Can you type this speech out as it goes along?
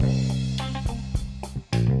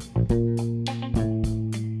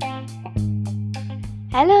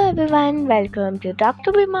Hello everyone, welcome to Talk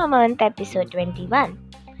to Be Month episode 21.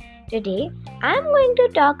 Today I'm going to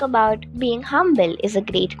talk about being humble is a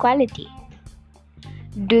great quality.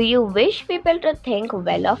 Do you wish people to think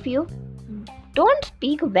well of you? Don't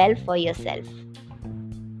speak well for yourself.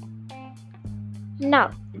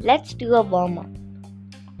 Now let's do a warm up.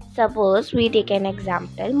 Suppose we take an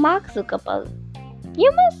example, Mark Zuckerberg.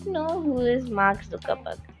 You must know who is Mark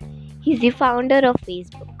Zuckerberg. He's the founder of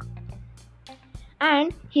Facebook.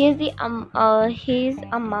 And he is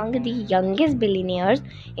among the youngest billionaires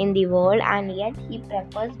in the world, and yet he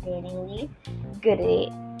prefers wearing the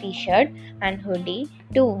grey t-shirt and hoodie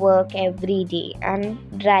to work every day and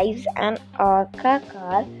drives an Orca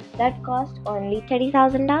car that costs only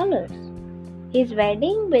 $30,000. His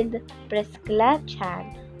wedding with Priscilla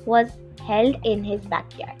Chan was held in his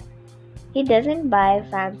backyard. He doesn't buy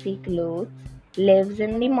fancy clothes, lives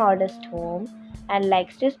in the modest home, and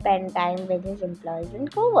likes to spend time with his employees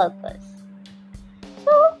and co-workers.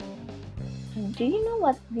 So, do you know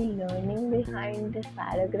what's the learning behind this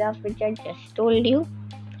paragraph which I just told you?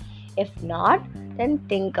 If not, then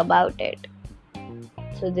think about it.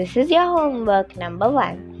 So this is your homework number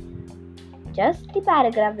 1. Just the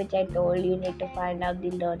paragraph which I told you need to find out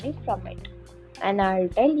the learning from it. And I'll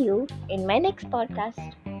tell you in my next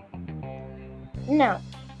podcast. Now,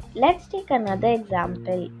 let's take another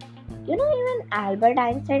example. You know, even Albert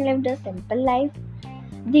Einstein lived a simple life.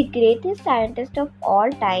 The greatest scientist of all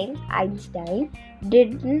time, Einstein,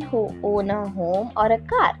 didn't own a home or a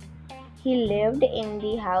car. He lived in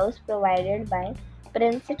the house provided by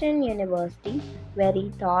Princeton University, where he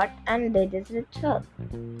taught and did his research.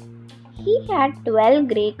 He had 12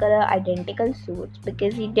 grey color identical suits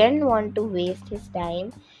because he didn't want to waste his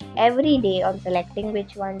time every day on selecting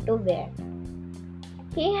which one to wear.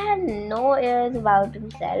 He had no airs about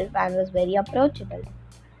himself and was very approachable.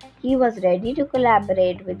 He was ready to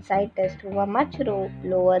collaborate with scientists who were much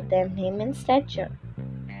lower than him in stature.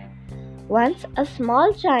 Once, a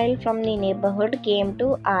small child from the neighborhood came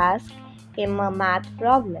to ask him a math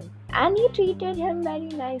problem, and he treated him very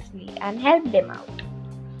nicely and helped him out.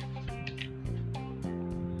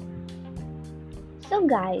 So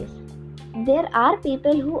guys, there are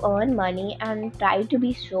people who earn money and try to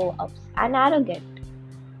be show-offs and arrogant.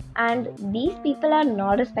 And these people are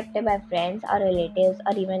not respected by friends or relatives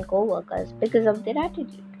or even co-workers because of their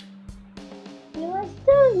attitude. You must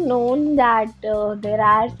have known that there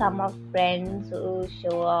are some of friends who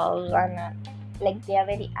show off and they are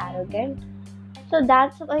very arrogant. So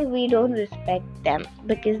that's why we don't respect them,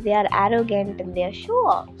 because they are arrogant and they are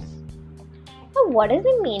show-offs. So what is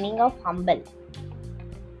the meaning of humble?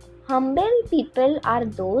 Humble people are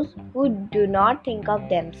those who do not think of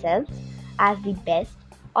themselves as the best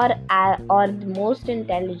or the most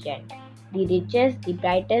intelligent, the richest, the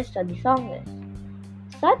brightest, or the strongest.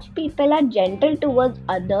 Such people are gentle towards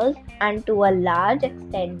others and to a large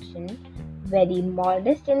extent very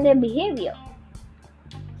modest in their behavior.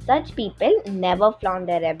 Such people never flaunt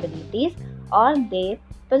their abilities or their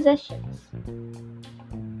possessions.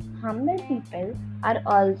 Humble people are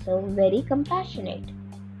also very compassionate.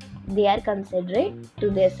 They are considerate to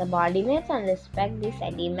their subordinates and respect the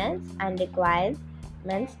sentiments and requirements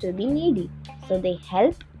to the needy. So they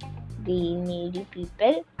help the needy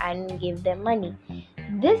people and give them money.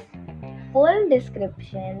 This full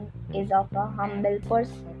description is of a humble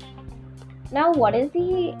person. Now, what is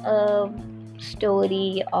the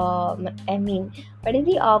what is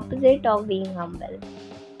the opposite of being humble?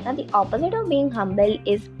 Now, the opposite of being humble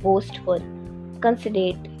is boastful,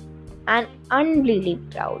 considerate, and unduly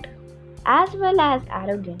proud, as well as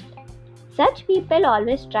arrogant. Such people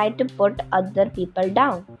always try to put other people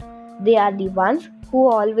down. They are the ones who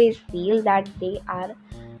always feel that they are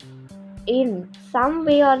in some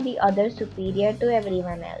way or the other superior to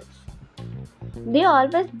everyone else. They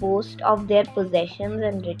always boast of their possessions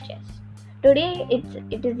and riches. Today,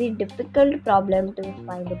 it is a difficult problem to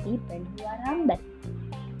find the people who are humble.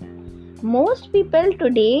 Most people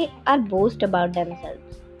today are boast about themselves.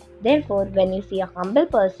 Therefore, when you see a humble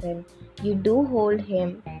person, you do hold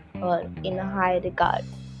him or in a high regard.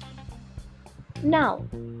 Now,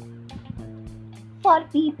 for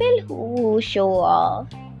people who show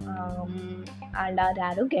off and are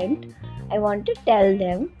arrogant, I want to tell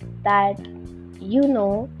them that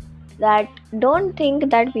don't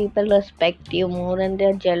think that people respect you more and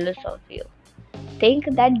they're jealous of you. Think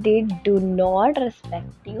that they do not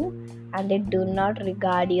respect you and they do not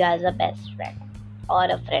regard you as a best friend or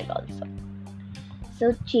a friend also.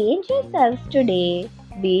 So change yourselves today,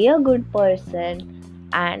 be a good person,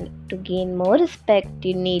 and to gain more respect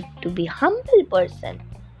you need to be humble person,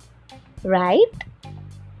 right?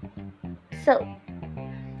 So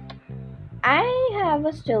I have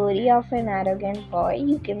a story of an arrogant boy.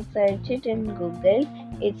 You can search it in Google,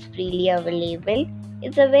 it's freely available.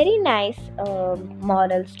 It's a very nice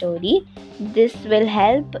moral story. This will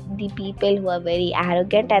help the people who are very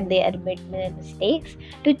arrogant and they admit their mistakes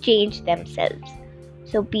to change themselves.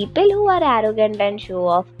 So, people who are arrogant and show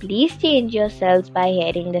off, please change yourselves by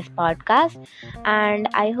hearing this podcast. And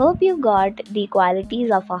I hope you got the qualities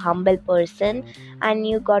of a humble person and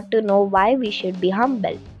you got to know why we should be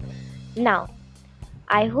humble. Now,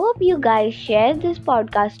 I hope you guys share this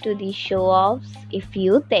podcast to the show offs if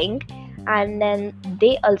you think, and then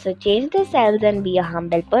they also change themselves and be a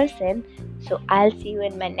humble person. So, I'll see you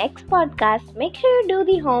in my next podcast. Make sure you do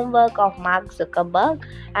the homework of Mark Zuckerberg,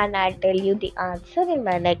 and I'll tell you the answer in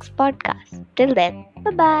my next podcast. Till then,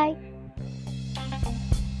 bye bye.